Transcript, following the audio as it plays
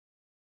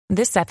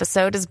This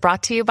episode is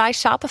brought to you by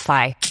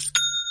Shopify.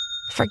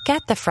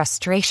 Forget the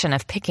frustration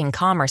of picking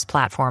commerce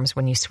platforms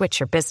when you switch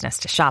your business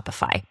to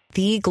Shopify,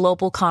 the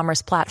global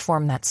commerce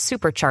platform that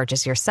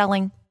supercharges your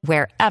selling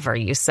wherever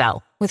you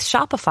sell. With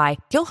Shopify,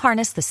 you'll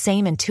harness the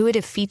same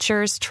intuitive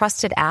features,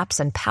 trusted apps,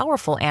 and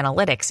powerful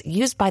analytics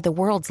used by the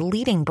world's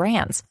leading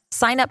brands.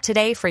 Sign up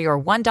today for your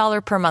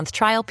 $1 per month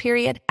trial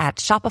period at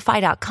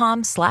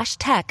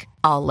shopify.com/tech,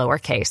 all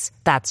lowercase.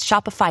 That's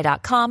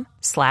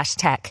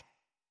shopify.com/tech.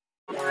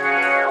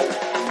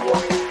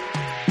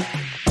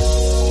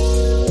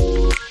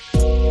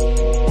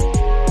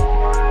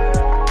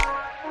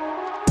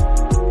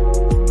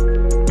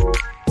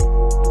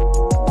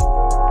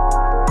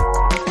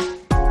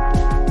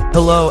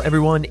 Hello,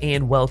 everyone,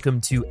 and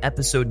welcome to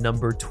episode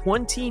number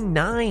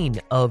 29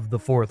 of The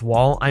Fourth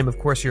Wall. I'm, of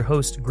course, your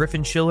host,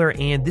 Griffin Schiller,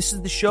 and this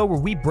is the show where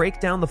we break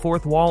down the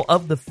fourth wall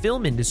of the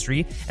film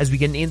industry as we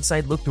get an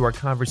inside look through our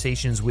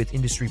conversations with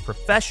industry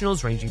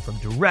professionals ranging from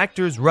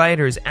directors,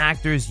 writers,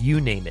 actors, you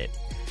name it.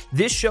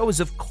 This show is,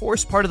 of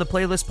course, part of the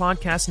Playlist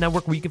Podcast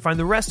Network, where you can find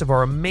the rest of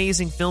our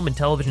amazing film and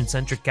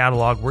television-centric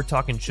catalog. We're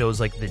talking shows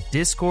like The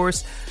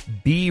Discourse,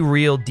 Be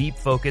Real, Deep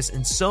Focus,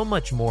 and so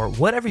much more.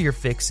 Whatever your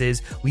fix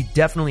is, we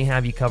definitely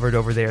have you covered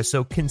over there,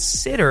 so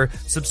consider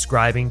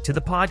subscribing to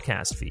the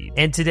podcast feed.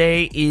 And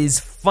today is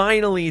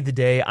finally the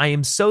day. I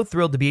am so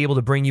thrilled to be able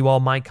to bring you all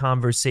my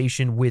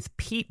conversation with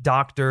Pete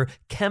Docter,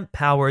 Kemp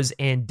Powers,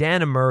 and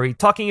Dana Murray,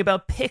 talking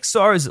about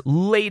Pixar's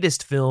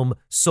latest film,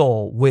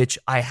 Soul, which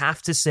I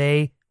have to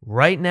say,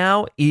 right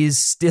now is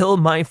still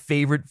my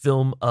favorite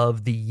film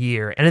of the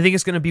year. And I think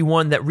it's going to be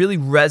one that really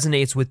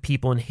resonates with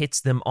people and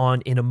hits them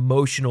on an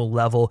emotional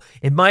level.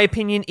 In my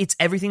opinion, it's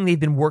everything they've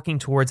been working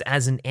towards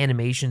as an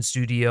animation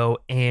studio.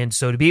 And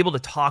so to be able to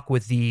talk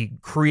with the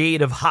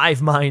creative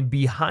hive mind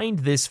behind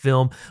this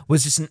film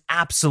was just an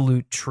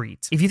absolute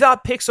treat. If you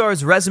thought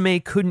Pixar's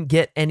resume couldn't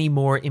get any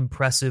more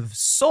impressive,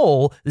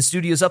 Soul, the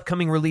studio's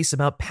upcoming release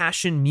about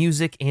passion,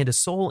 music, and a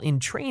soul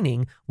in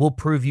training, will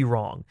prove you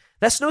wrong.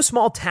 That's no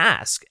small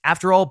task.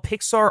 After all,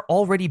 Pixar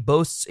already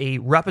boasts a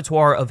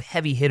repertoire of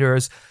heavy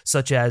hitters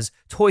such as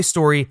Toy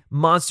Story,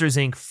 Monsters,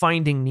 Inc.,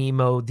 Finding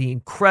Nemo, The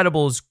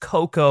Incredibles,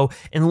 Coco,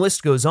 and the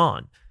list goes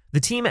on. The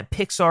team at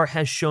Pixar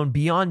has shown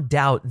beyond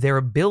doubt their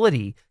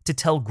ability to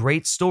tell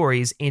great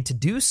stories and to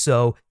do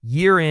so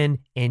year in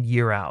and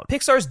year out.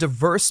 Pixar's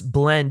diverse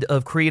blend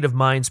of creative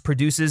minds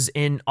produces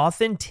an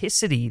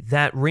authenticity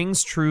that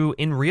rings true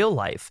in real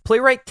life.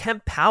 Playwright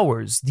Kemp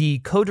Powers, the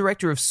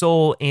co-director of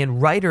Soul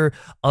and writer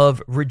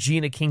of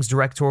Regina King's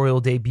directorial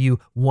debut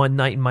One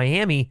Night in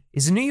Miami,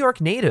 is a New York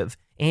native.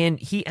 And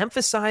he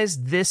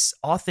emphasized this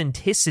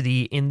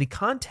authenticity in the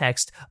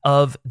context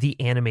of the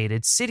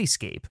animated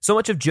cityscape. So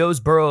much of Joe's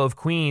Borough of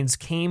Queens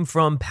came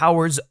from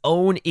Powers'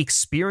 own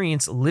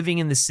experience living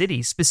in the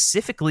city,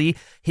 specifically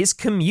his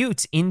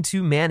commute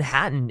into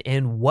Manhattan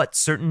and what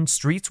certain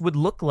streets would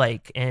look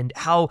like and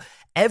how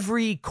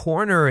every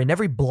corner and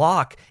every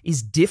block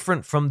is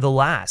different from the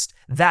last.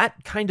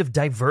 That kind of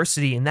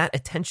diversity and that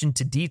attention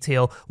to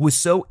detail was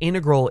so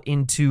integral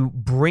into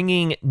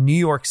bringing New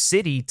York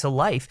City to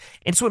life.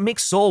 And so it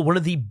makes Soul one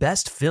of the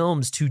best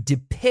films to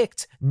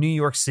depict New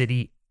York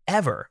City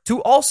ever.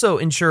 To also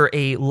ensure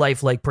a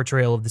lifelike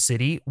portrayal of the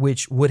city,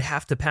 which would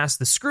have to pass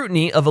the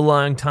scrutiny of a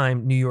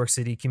longtime New York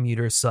City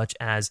commuter such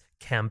as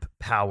Kemp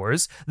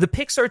Powers, the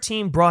Pixar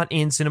team brought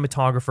in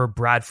cinematographer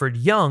Bradford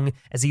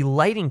as a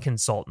lighting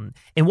consultant.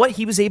 And what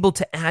he was able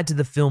to add to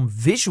the film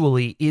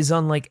visually is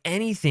unlike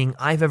anything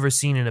I've ever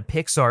seen in a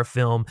Pixar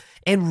film,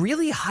 and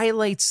really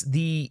highlights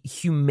the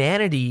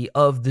humanity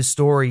of the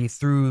story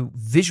through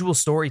visual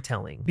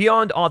storytelling.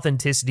 Beyond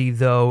authenticity,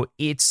 though,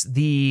 it's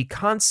the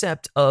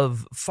concept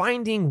of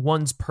finding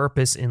one's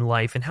purpose in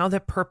life and how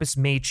that purpose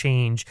may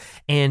change,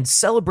 and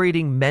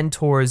celebrating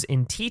mentors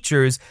and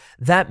teachers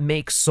that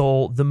make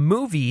Soul the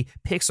movie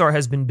Pixar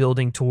has been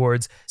building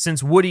towards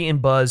since Woody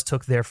and Buzz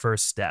took their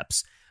first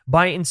steps.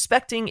 By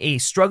inspecting a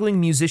struggling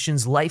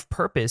musician's life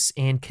purpose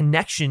and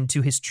connection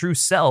to his true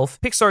self,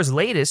 Pixar's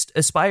latest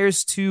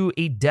aspires to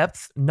a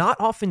depth not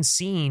often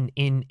seen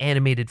in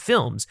animated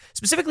films,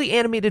 specifically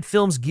animated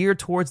films geared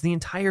towards the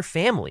entire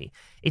family.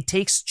 It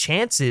takes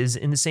chances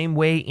in the same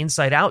way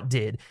Inside Out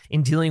did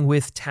in dealing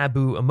with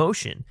taboo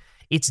emotion.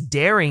 It's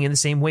daring in the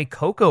same way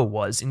Coco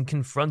was in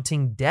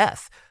confronting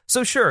death.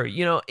 So sure,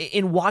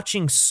 in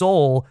watching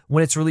Soul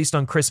when it's released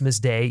on Christmas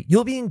Day,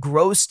 you'll be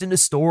engrossed in a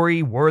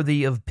story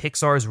worthy of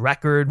Pixar's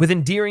record with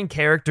endearing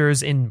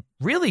characters and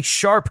really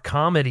sharp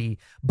comedy,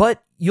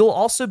 but you'll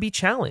also be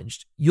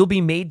challenged. You'll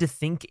be made to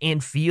think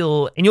and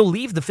feel, and you'll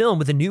leave the film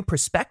with a new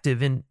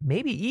perspective and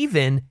maybe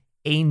even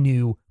a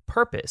new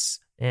purpose.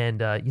 And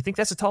you think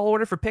that's a tall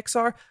order for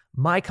Pixar?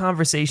 My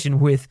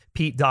conversation with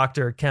Pete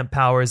Docter, Kemp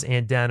Powers,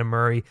 and Dana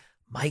Murray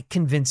might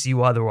convince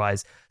you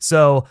otherwise.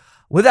 So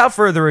without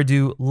further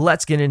ado,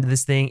 let's get into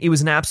this thing. It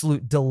was an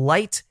absolute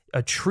delight,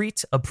 a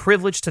treat, a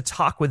privilege to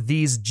talk with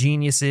these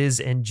geniuses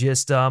and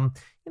just,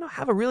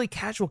 have a really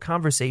casual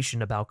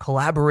conversation about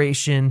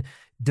collaboration,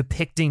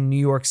 depicting New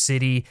York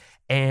City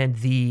and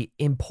the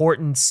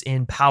importance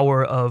and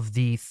power of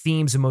the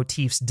themes and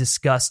motifs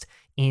discussed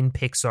in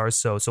Pixar.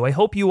 So I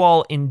hope you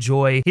all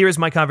enjoy. Here is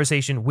my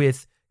conversation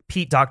with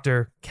Pete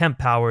Docter, Kemp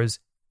Powers,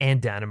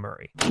 and Dana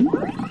Murray.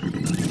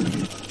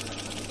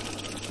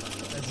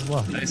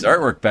 Nice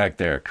artwork back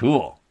there.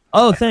 Cool.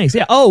 Oh, thanks.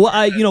 Yeah. Oh,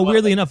 well,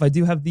 weirdly enough, I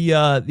do have the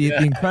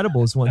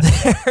Incredibles one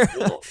there,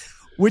 cool.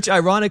 Which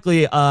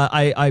ironically,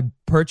 I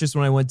purchased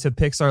when I went to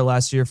Pixar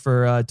last year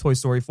for Toy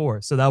Story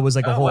 4. So that was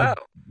like a whole,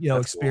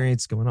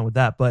 experience going on with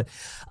that. But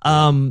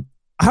how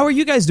are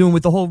you guys doing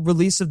with the whole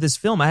release of this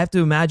film? I have to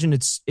imagine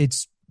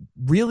it's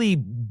really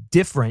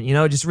different,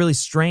 just really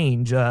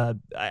strange.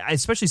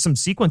 Especially some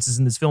sequences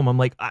in this film. I'm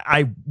like,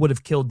 I would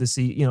have killed to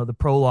see, the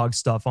prologue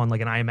stuff on like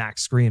an IMAX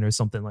screen or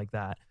something like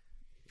that.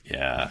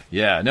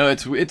 Yeah. No,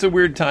 it's a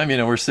weird time.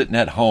 We're sitting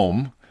at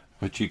home,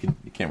 which you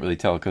can't really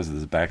tell because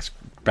of the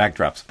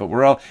backdrops. But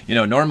we're all,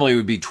 normally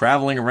we'd be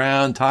traveling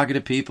around, talking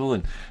to people,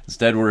 and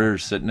instead we're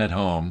sitting at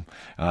home.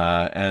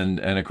 And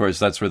of course,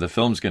 that's where the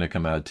film's going to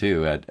come out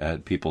too,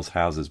 at people's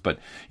houses. But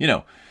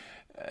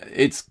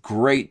it's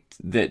great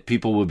that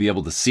people will be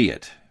able to see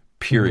it.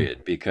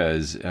 Period,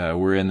 because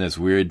we're in this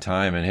weird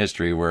time in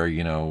history where we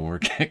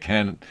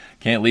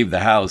can't leave the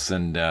house,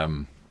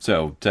 and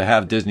so to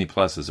have Disney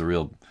Plus is a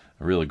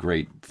really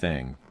great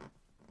thing.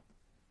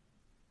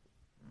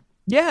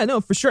 Yeah,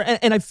 no, for sure.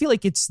 And I feel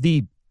like it's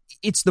the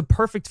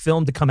perfect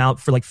film to come out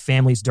for like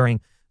families during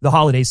the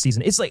holiday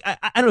season. It's like, I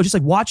don't know, just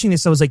like watching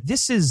this, I was like,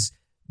 this is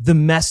the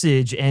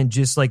message and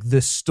just like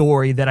the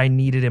story that I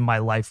needed in my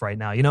life right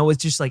now.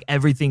 It's just like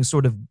everything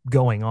sort of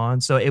going on.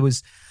 So it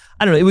was,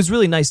 I don't know, it was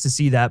really nice to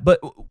see that. But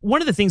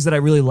one of the things that I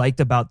really liked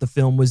about the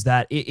film was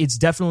that it's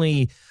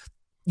definitely,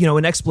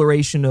 an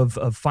exploration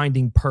of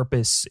finding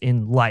purpose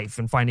in life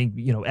and finding,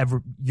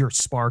 your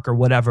spark or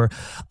whatever.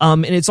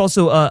 And it's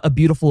also a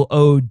beautiful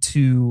ode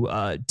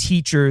to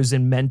teachers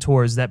and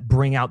mentors that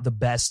bring out the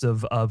best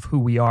of who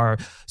we are.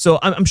 So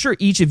I'm sure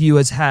each of you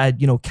has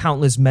had,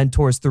 countless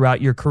mentors throughout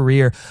your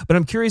career, but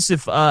I'm curious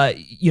if,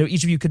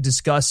 each of you could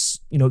discuss,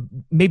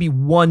 maybe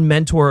one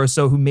mentor or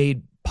so who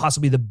made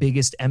possibly the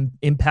biggest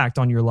impact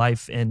on your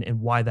life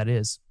and why that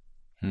is.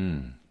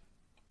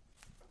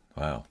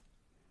 Wow.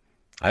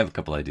 I have a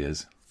couple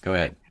ideas. Go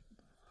ahead.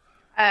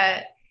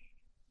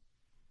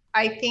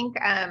 I think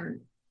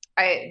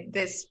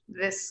this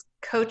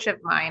coach of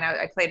mine,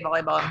 I played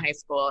volleyball in high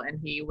school, and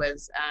he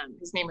was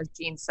his name was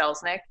Gene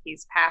Selznick.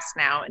 He's passed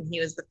now, and he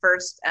was the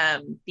first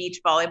beach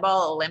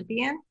volleyball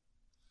Olympian.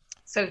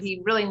 So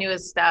he really knew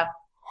his stuff.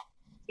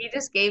 He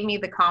just gave me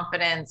the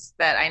confidence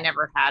that I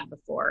never had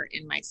before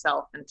in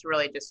myself, and to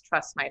really just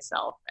trust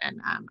myself.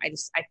 And I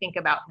think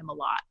about him a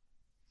lot.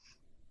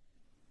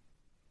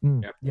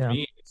 For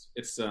me,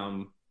 it's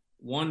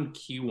one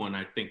key one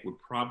I think would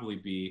probably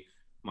be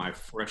my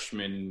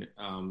freshman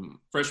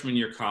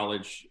year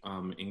college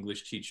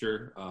English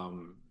teacher,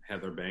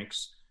 Heather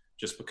Banks,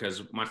 just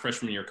because my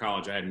freshman year of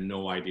college, I had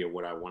no idea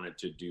what I wanted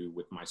to do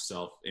with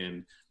myself.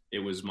 And it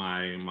was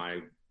my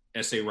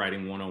essay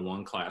writing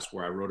 101 class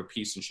where I wrote a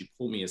piece, and she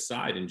pulled me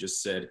aside and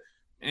just said,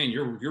 man,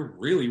 you're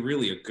really,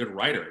 really a good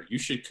writer. You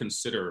should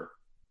consider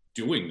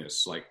doing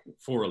this like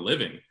for a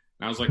living.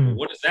 And I was like, well,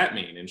 what does that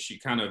mean? And she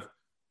kind of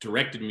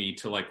directed me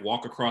to like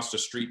walk across the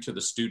street to the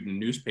student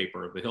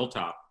newspaper of the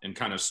Hilltop and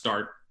kind of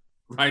start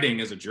writing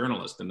as a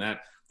journalist. And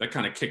that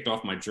kind of kicked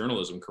off my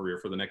journalism career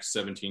for the next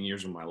 17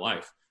 years of my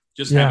life.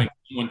 Just having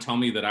someone tell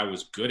me that I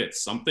was good at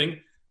something.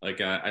 Like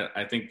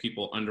I think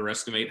people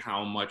underestimate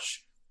how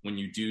much when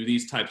you do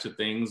these types of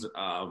things,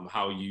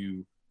 how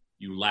you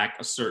lack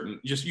a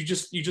certain, you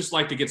just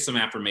like to get some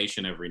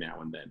affirmation every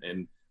now and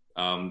then.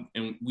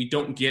 And we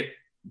don't get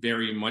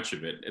very much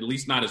of it, at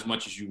least not as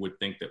much as you would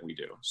think that we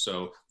do.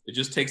 So it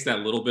just takes that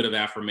little bit of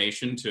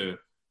affirmation to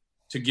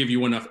give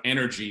you enough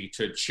energy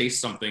to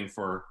chase something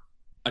for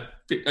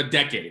a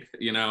decade,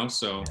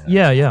 so.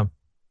 Yeah.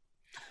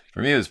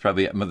 For me, it was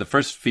probably the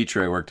first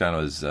feature I worked on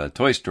was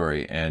Toy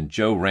Story, and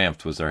Joe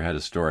Ramft was our head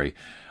of story.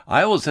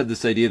 I always had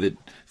this idea that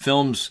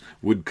films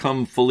would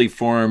come fully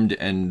formed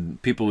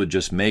and people would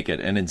just make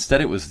it. And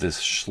instead it was this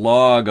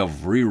slog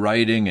of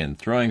rewriting and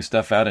throwing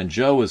stuff out. And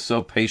Joe was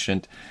so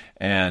patient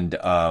and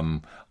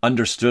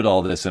understood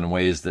all this in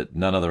ways that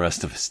none of the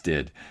rest of us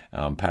did.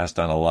 Passed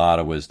on a lot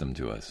of wisdom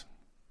to us.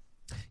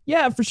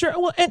 Yeah, for sure.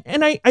 Well,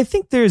 and I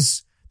think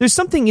there's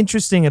something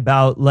interesting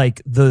about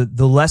like the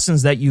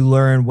lessons that you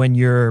learn when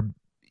you're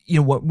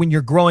when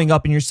you're growing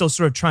up and you're still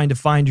sort of trying to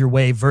find your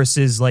way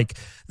versus like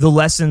the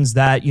lessons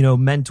that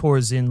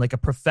mentors in like a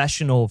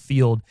professional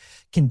field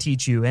can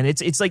teach you. And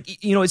it's like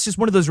it's just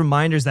one of those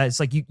reminders that it's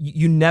like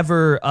you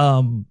never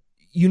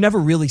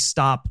really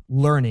stop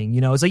learning.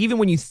 It's like even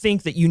when you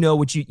think that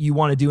what you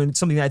want to do, and it's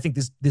something that I think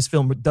this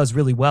film does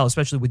really well,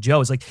 especially with Joe,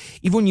 is like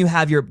even when you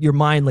have your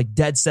mind like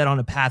dead set on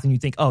a path and you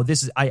think, oh,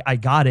 this is I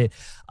got it.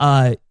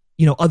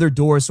 Other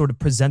doors sort of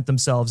present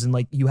themselves, and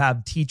like you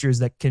have teachers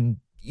that can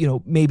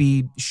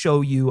maybe show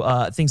you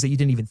things that you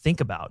didn't even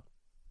think about.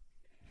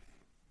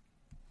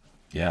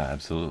 Yeah,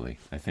 absolutely.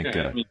 I think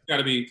I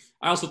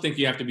also think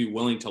you have to be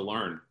willing to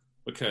learn.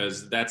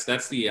 because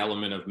that's the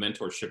element of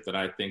mentorship that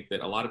I think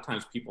that a lot of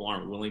times people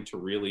aren't willing to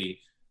really.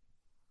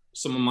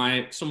 Some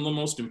of the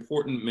most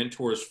important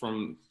mentors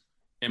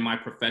in my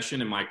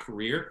profession, in my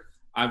career,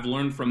 I've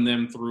learned from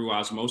them through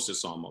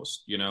osmosis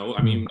almost, you know.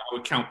 I mean, I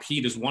would count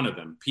Pete as one of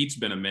them. Pete's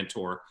been a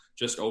mentor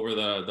just over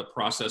the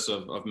process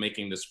of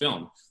making this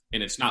film.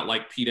 And it's not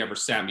like Pete ever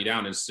sat me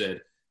down and said,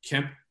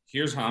 Kemp,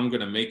 here's how I'm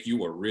going to make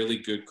you a really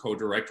good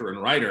co-director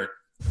and writer.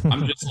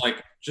 I'm just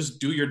like, just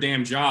do your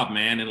damn job,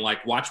 man. And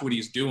like, watch what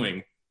he's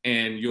doing.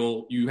 And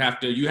you have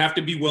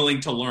to be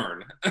willing to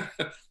learn.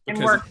 And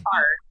work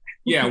hard.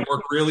 Yeah,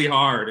 work really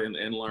hard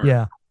and learn.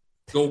 Yeah.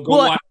 Go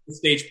watch the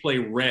stage play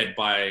Red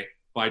by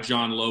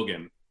John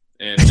Logan.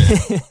 And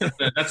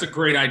that's a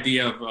great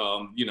idea of,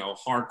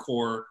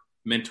 hardcore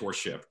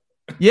mentorship.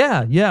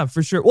 Yeah,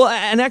 for sure. Well,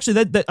 and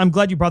actually that I'm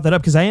glad you brought that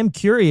up, because I am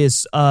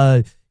curious.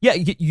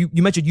 You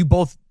mentioned you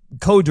both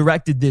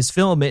co-directed this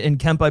film, and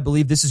Kemp, I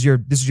believe this is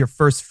your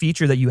first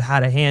feature that you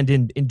had a hand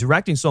in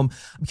directing. So I'm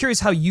curious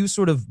how you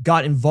sort of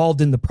got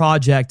involved in the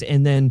project,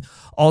 and then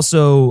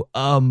also,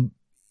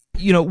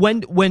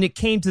 when it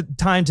came to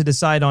time to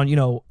decide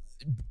on,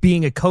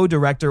 being a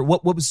co-director,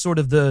 what was sort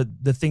of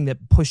the thing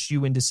that pushed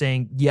you into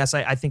saying, yes,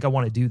 I think I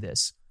want to do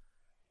this?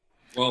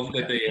 Well,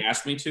 that they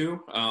asked me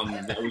to.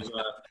 That was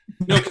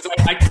no, because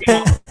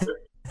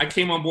I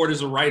came on board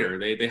as a writer.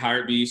 They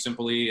hired me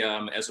simply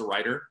as a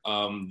writer.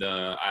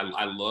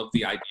 I loved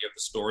the idea of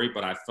the story,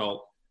 but I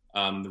felt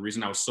the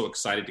reason I was so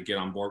excited to get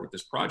on board with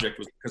this project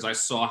was because I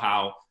saw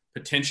how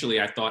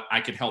potentially I thought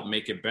I could help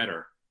make it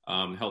better,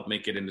 help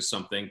make it into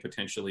something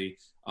potentially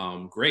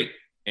great.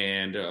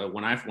 And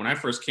when I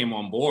first came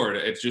on board,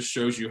 it just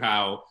shows you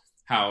how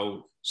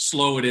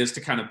slow it is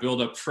to kind of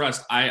build up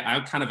trust.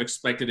 I kind of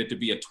expected it to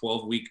be a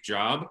 12-week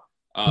job.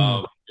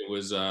 It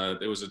was a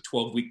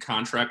 12-week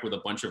contract with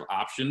a bunch of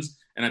options.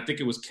 And I think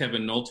it was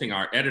Kevin Nolting,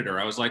 our editor.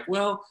 I was like,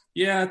 well,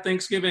 yeah,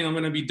 Thanksgiving, I'm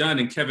going to be done.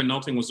 And Kevin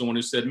Nolting was the one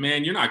who said,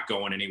 man, you're not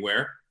going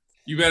anywhere.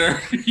 You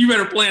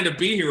better plan to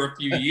be here a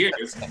few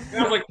years. And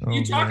I was like, what are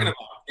you talking about?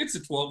 It's a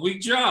 12-week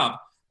job.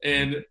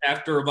 And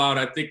after about,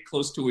 I think,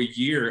 close to a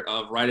year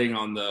of writing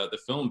on the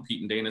film,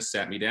 Pete and Dana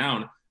sat me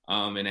down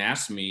and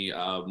asked me,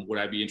 would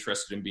I be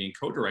interested in being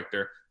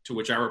co-director? To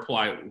which I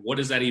replied, what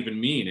does that even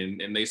mean?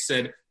 And they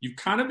said, you've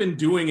kind of been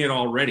doing it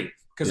already.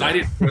 Because I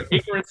didn't,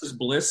 ignorance is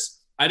bliss.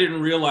 I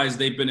didn't realize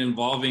they've been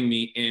involving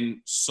me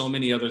in so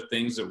many other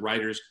things that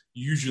writers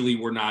usually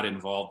were not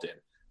involved in,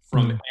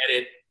 from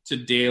edit to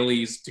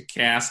dailies to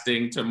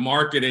casting to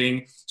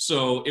marketing.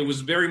 So it was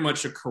very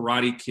much a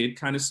Karate Kid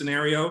kind of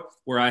scenario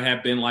where I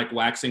had been like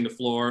waxing the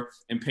floor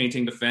and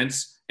painting the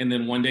fence. And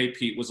then one day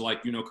Pete was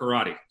like,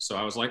 karate. So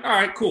I was like, all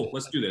right, cool,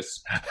 let's do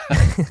this.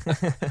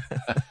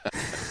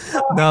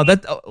 No,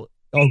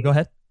 go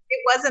ahead.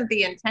 It wasn't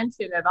the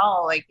intention at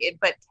all.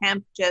 But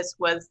Kemp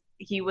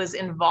he was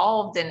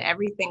involved in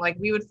everything. Like,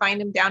 we would find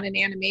him down in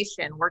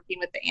animation, working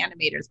with the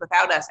animators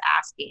without us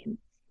asking.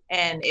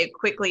 And it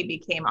quickly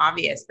became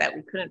obvious that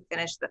we couldn't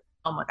finish the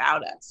film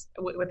without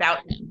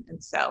him.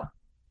 And so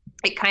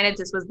it kind of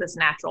just was this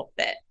natural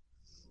fit.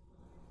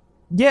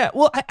 Yeah,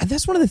 well,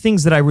 that's one of the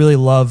things that I really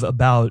love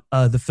about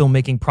the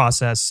filmmaking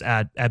process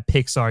at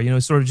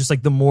Pixar. Sort of just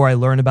like the more I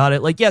learn about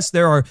it, like, yes,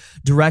 there are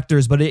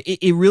directors, but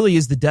it really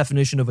is the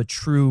definition of a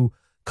true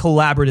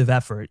collaborative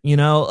effort.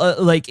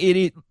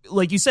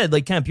 Like you said,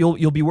 like Kemp,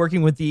 you'll be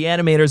working with the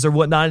animators or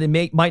whatnot, and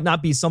it might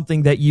not be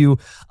something that you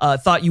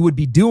thought you would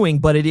be doing,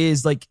 but it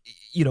is like,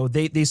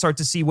 they start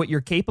to see what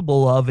you're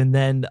capable of, and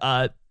then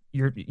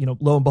you're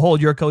lo and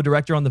behold, you're a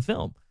co-director on the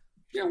film.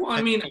 Yeah, well,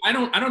 I mean, I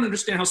don't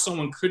understand how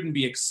someone couldn't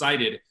be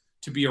excited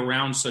to be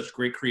around such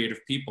great creative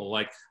people.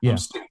 Like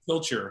Steve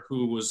Pilcher,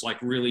 who was like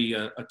really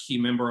a key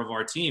member of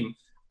our team.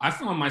 I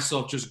found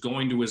myself just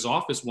going to his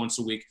office once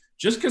a week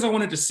just because I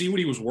wanted to see what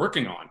he was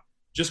working on,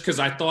 just because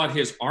I thought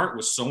his art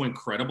was so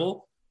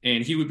incredible,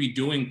 and he would be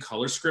doing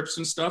color scripts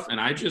and stuff. And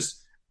I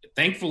just,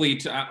 thankfully,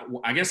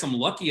 I guess I'm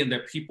lucky in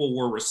that people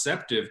were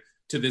receptive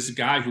to this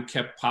guy who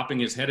kept popping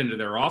his head into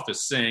their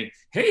office saying,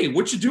 hey,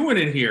 what you doing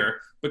in here?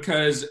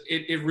 Because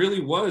it really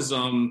was,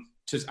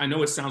 I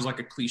know it sounds like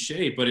a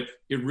cliche, but it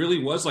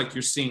really was like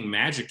you're seeing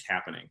magic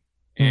happening.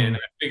 And I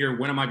figure,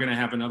 when am I going to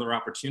have another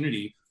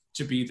opportunity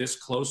to be this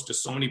close to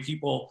so many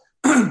people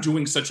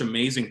doing such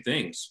amazing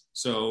things?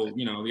 So,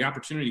 the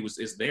opportunity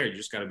is there. You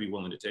just got to be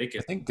willing to take it.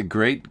 I think the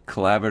great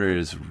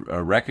collaborators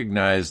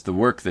recognize the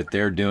work that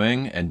they're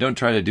doing and don't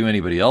try to do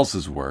anybody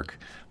else's work,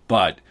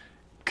 but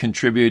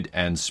contribute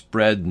and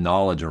spread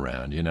knowledge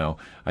around.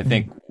 I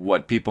think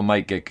what people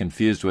might get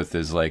confused with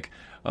is like,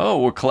 oh,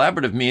 well,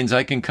 collaborative means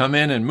I can come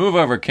in and move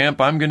over,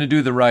 Kemp, I'm going to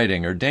do the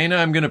writing, or Dana,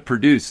 I'm going to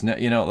produce.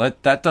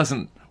 That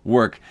doesn't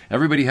work.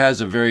 Everybody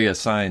has a very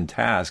assigned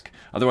task.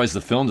 Otherwise,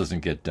 the film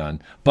doesn't get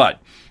done. But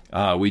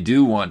we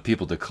do want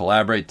people to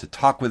collaborate, to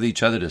talk with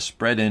each other, to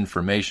spread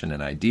information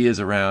and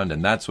ideas around,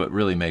 and that's what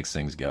really makes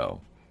things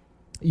go.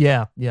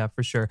 Yeah,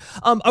 for sure.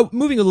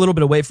 Moving a little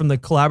bit away from the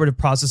collaborative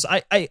process,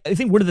 I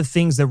think one of the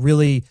things that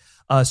really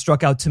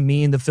struck out to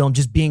me in the film,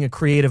 just being a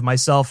creative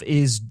myself,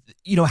 is,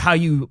 how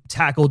you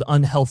tackled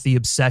unhealthy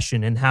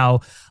obsession and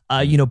how,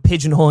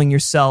 pigeonholing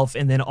yourself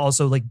and then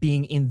also like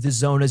being in the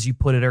zone, as you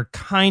put it, are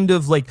kind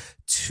of like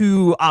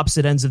two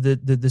opposite ends of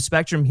the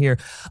spectrum here.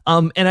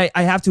 And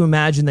I have to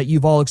imagine that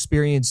you've all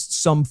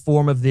experienced some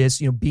form of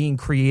this, being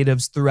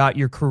creatives throughout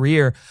your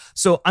career.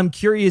 So I'm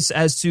curious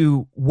as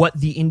to what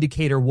the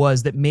indicator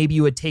was that maybe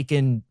you had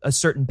taken a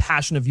certain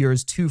passion of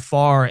yours too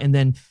far, and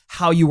then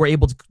how you were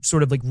able to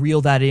sort of like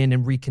reel that in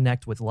and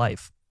reconnect with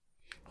life.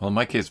 Well, in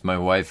my case, my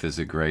wife is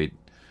a great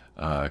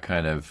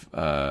kind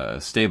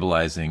of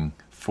stabilizing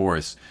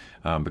force,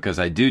 because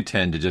I do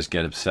tend to just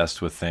get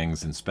obsessed with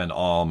things and spend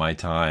all my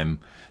time,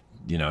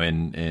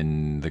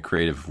 in the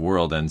creative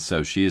world. And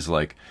so she's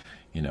like,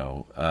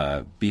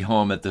 be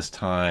home at this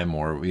time,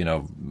 or,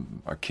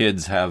 our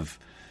kids have,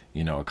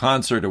 a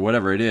concert or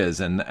whatever it is.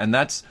 And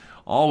that's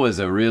always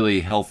a really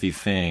healthy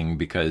thing,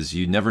 because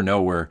you never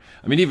know where,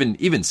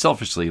 even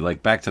selfishly,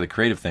 like back to the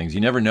creative things,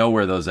 you never know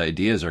where those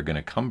ideas are going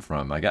to come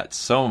from. I got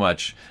so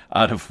much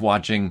out of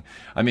watching.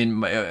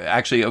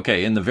 Actually,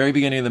 okay, in the very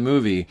beginning of the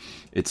movie,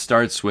 it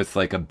starts with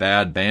like a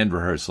bad band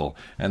rehearsal,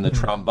 and the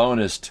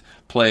trombonist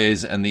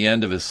plays and the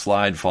end of his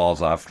slide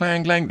falls off.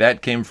 Clang, clang.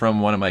 That came from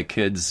one of my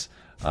kids,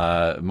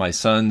 my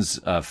son's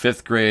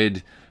 5th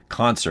grade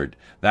concert.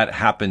 That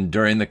happened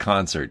during the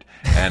concert,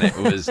 and it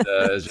was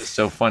just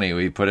so funny.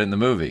 We put it in the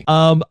movie.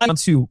 I'm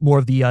to more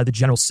of the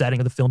general setting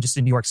of the film, just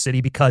in New York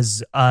City,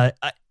 because I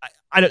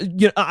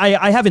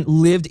haven't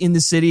lived in the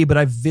city, but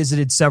I've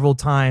visited several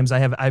times. I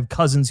have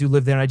cousins who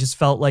live there, and I just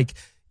felt like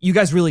you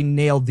guys really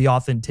nailed the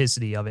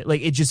authenticity of it.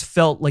 Like, it just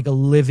felt like a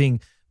living,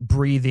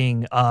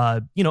 breathing,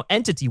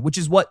 entity, which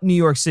is what New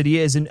York City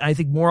is. And I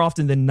think more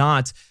often than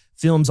not,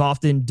 films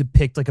often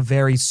depict like a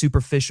very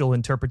superficial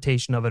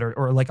interpretation of it,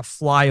 or like a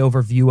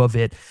flyover view of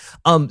it.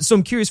 So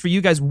I'm curious for you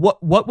guys,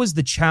 what was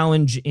the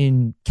challenge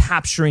in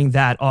capturing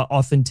that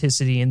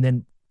authenticity? And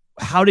then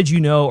how did you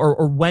know,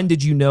 or when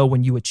did you know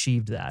when you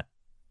achieved that?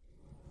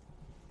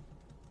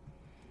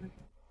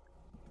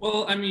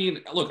 Well,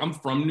 look, I'm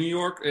from New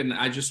York, and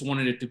I just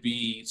wanted it to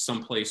be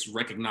someplace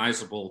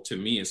recognizable to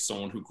me as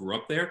someone who grew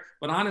up there.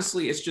 But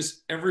honestly, it's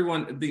just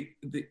everyone,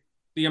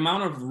 the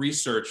amount of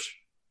research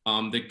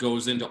that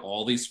goes into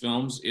all these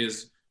films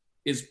is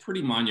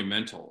pretty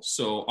monumental.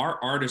 So our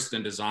artists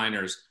and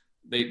designers,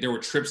 there were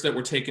trips that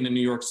were taken to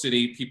New York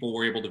City. People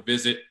were able to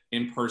visit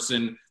in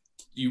person.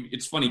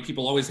 It's funny,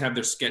 people always have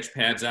their sketch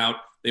pads out.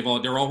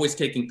 They're always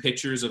taking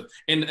pictures of,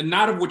 and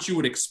not of what you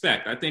would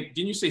expect. I think,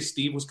 didn't you say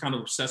Steve was kind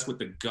of obsessed with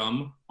the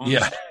gum on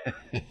yeah.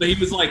 So he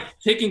was like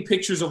taking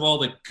pictures of all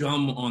the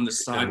gum on the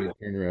sidewalk.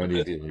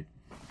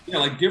 Yeah,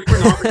 like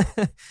different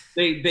artists,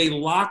 they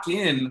lock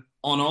in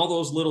on all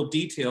those little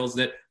details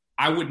that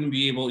I wouldn't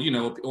be able,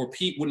 or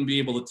Pete wouldn't be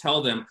able to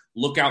tell them,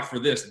 look out for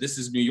this. This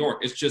is New York.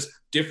 It's just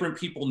different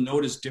people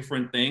notice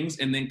different things.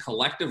 And then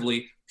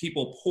collectively,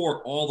 people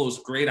pour all those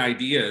great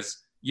ideas,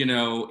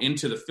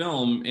 into the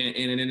film. And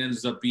it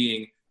ends up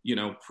being,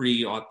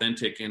 pretty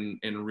authentic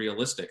and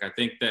realistic. I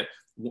think that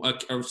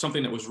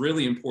something that was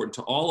really important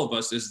to all of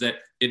us is that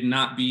it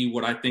not be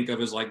what I think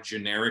of as like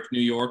generic New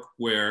York,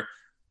 where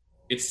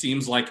it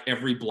seems like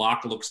every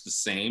block looks the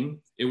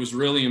same. It was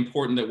really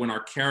important that when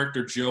our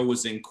character Joe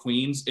was in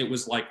Queens, it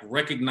was like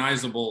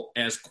recognizable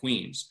as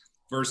Queens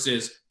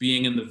versus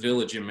being in the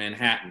Village in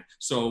Manhattan.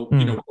 So,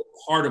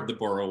 part of the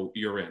borough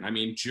you're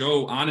in.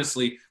 Joe,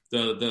 honestly,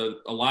 a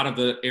lot of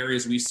the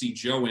areas we see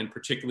Joe in,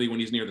 particularly when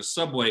he's near the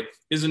subway,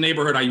 is a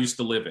neighborhood I used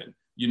to live in.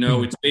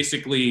 It's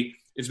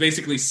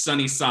basically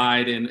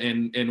Sunnyside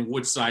and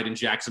Woodside and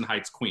Jackson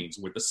Heights, Queens,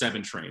 with the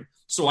 7 train.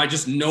 So I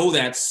just know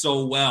that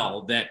so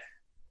well that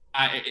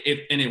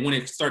when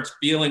it starts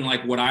feeling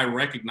like what I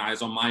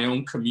recognize on my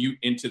own commute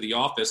into the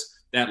office,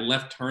 that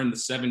left turn the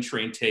 7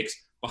 train takes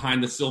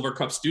behind the Silver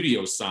Cup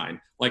Studios sign.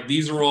 Like,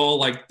 these are all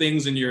like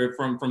things in your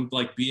from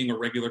like being a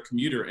regular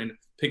commuter, and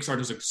Pixar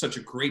does such a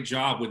great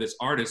job with its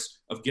artists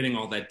of getting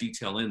all that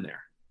detail in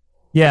there.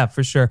 Yeah,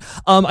 for sure.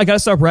 I got to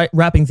start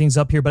wrapping things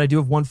up here, but I do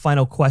have one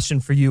final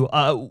question for you.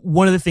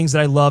 One of the things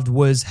that I loved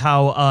was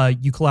how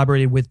you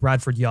collaborated with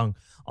Bradford Young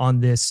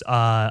on this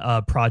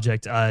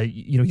project.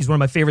 He's one of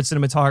my favorite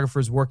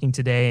cinematographers working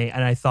today,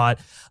 and I thought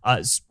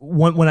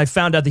when I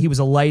found out that he was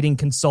a lighting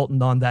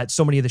consultant on that,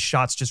 so many of the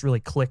shots just really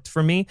clicked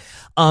for me.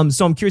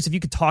 So I'm curious if you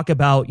could talk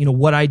about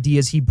what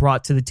ideas he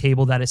brought to the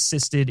table that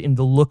assisted in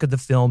the look of the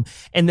film,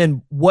 and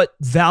then what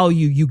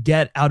value you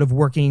get out of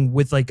working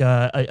with like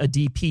a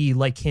DP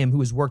like him who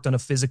has worked on a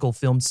physical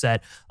film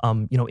set,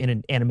 in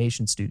an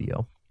animation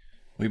studio.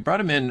 We brought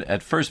him in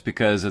at first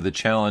because of the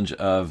challenge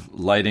of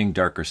lighting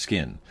darker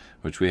skin,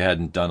 which we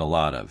hadn't done a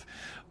lot of.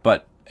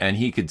 And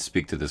he could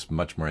speak to this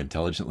much more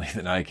intelligently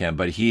than I can,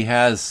 but he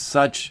has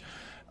such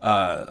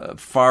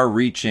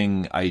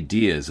far-reaching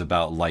ideas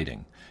about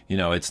lighting.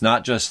 It's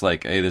not just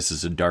like, hey, this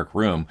is a dark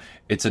room.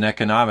 It's an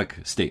economic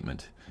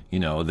statement.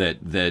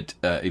 that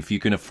if you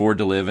can afford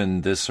to live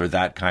in this or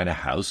that kind of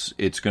house,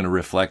 it's going to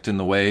reflect in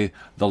the way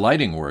the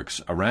lighting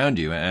works around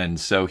you. And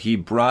so he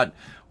brought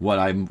what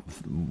I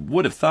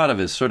would have thought of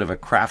as sort of a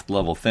craft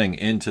level thing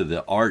into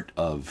the art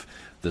of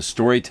the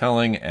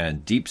storytelling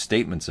and deep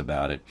statements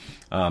about it.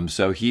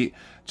 So he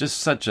just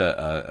such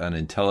an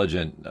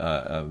intelligent,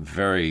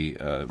 very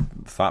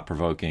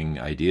thought-provoking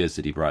ideas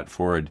that he brought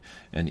forward.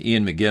 And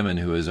Ian McGibbon,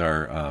 who is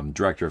our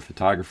director of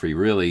photography,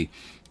 really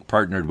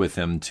partnered with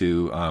him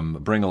to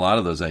bring a lot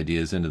of those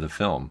ideas into the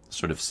film.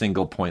 Sort of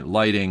single-point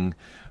lighting,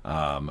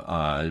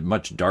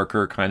 much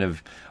darker kind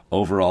of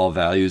overall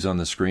values on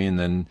the screen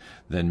than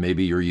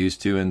maybe you're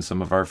used to in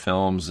some of our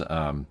films.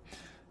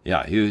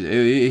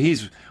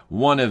 He's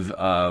one of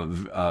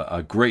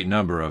a great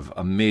number of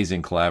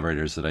amazing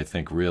collaborators that I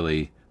think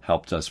really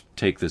helped us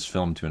take this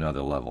film to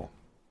another level.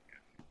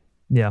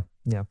 Yeah,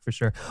 for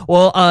sure.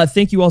 Well,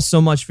 thank you all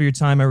so much for your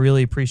time. I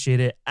really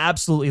appreciate it.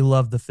 Absolutely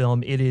love the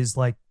film. It is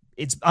like,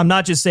 I'm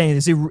not just saying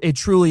this. It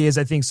truly is,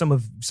 I think, some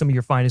of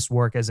your finest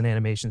work as an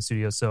animation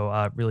studio.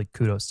 So really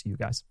kudos to you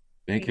guys.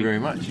 Thank you very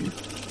much.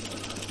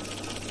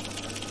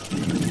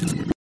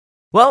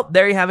 Well,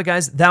 there you have it,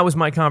 guys. That was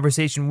my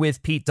conversation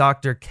with Pete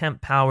Docter, Kemp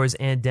Powers,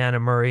 and Dana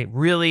Murray.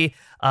 Really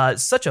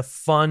such a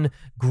fun,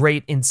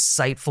 great,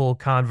 insightful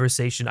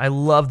conversation. I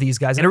love these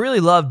guys, and I really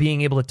love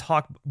being able to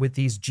talk with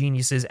these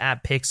geniuses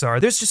at Pixar.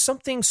 There's just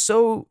something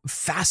so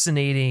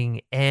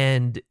fascinating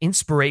and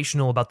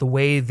inspirational about the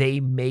way they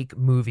make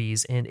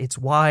movies, and it's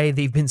why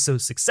they've been so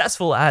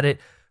successful at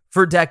it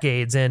for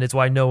decades, and it's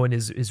why no one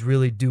is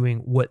really doing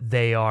what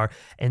they are.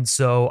 And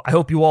so I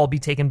hope you all be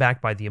taken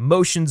back by the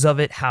emotions of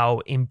it, how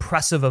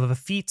impressive of a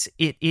feat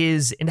it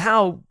is, and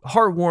how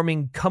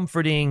heartwarming,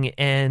 comforting,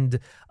 and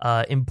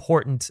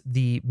important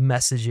the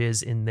message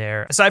is in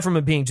there. Aside from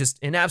it being just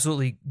an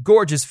absolutely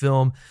gorgeous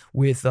film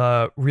with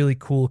really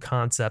cool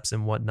concepts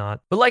and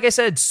whatnot. But like I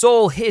said,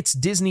 Soul hits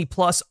Disney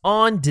Plus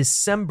on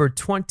December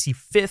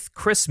 25th,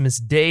 Christmas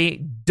Day.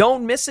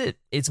 Don't miss it.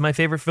 It's my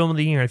favorite film of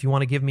the year. If you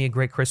want to give me a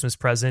great Christmas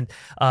present,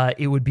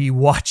 it would be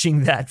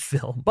watching that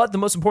film. But the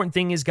most important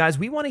thing is, guys,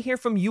 we want to hear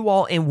from you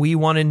all, and we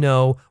want to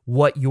know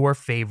what your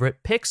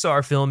favorite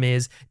Pixar film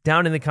is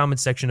down in the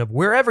comment section of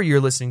wherever you're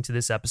listening to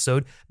this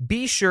episode.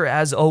 Be sure,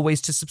 as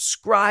always, to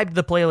subscribe to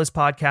the Playlist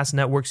Podcast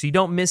Network so you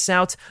don't miss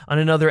out on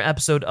another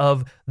episode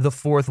of The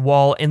Fourth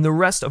Wall and the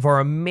rest of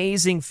our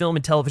amazing film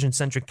and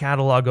television-centric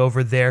catalog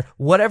over there.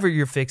 Whatever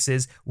your fix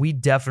is, we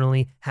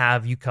definitely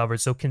have you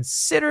covered. So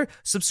consider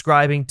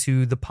subscribing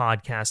to the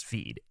podcast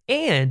feed.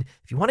 And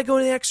if you want to go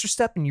to the extra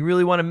step and you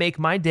really want to make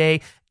my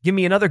day, give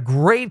me another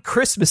great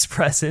Christmas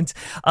present,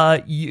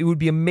 it would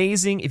be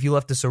amazing if you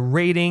left us a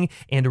rating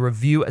and a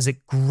review, as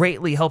it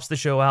greatly helps the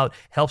show out,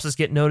 helps us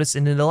get noticed,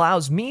 and it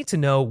allows me to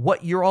know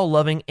what you're all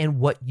loving and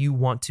what you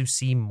want to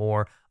see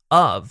more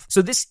of.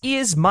 So this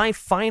is my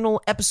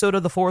final episode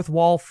of The Fourth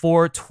Wall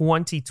for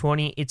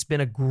 2020. It's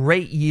been a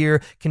great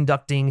year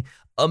conducting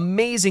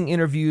amazing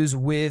interviews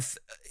with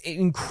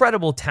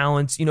incredible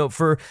talents. You know,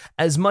 for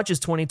as much as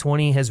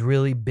 2020 has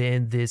really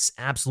been this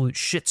absolute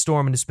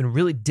shitstorm and it's been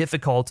really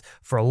difficult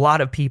for a lot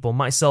of people,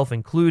 myself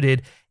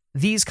included,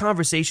 these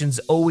conversations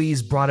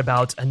always brought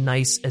about a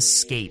nice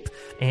escape.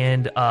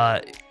 And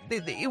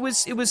it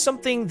was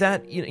something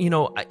that,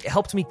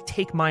 helped me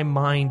take my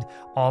mind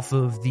off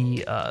of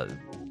the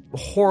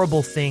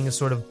horrible things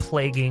sort of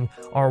plaguing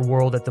our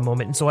world at the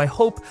moment. And so I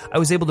hope I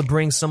was able to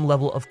bring some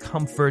level of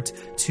comfort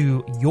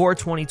to your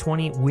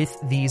 2020 with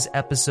these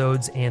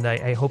episodes, and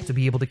I hope to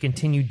be able to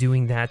continue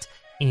doing that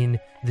in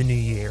the new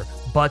year.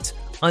 But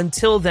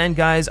until then,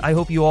 guys, I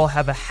hope you all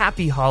have a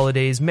happy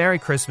holidays, Merry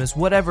Christmas,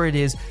 whatever it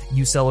is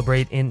you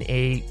celebrate in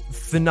a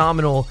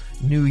phenomenal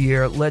new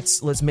year.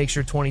 Let's make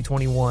sure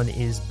 2021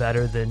 is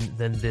better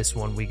than this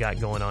one we got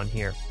going on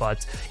here.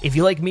 But if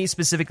you like me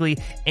specifically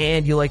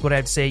and you like what I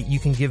have to say, you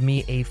can give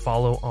me a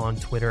follow on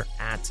Twitter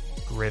at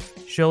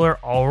Griff Schiller.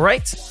 All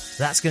right,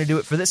 that's going to do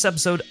it for this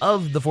episode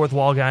of The Fourth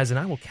Wall, guys, and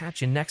I will catch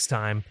you next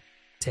time.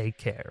 Take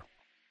care.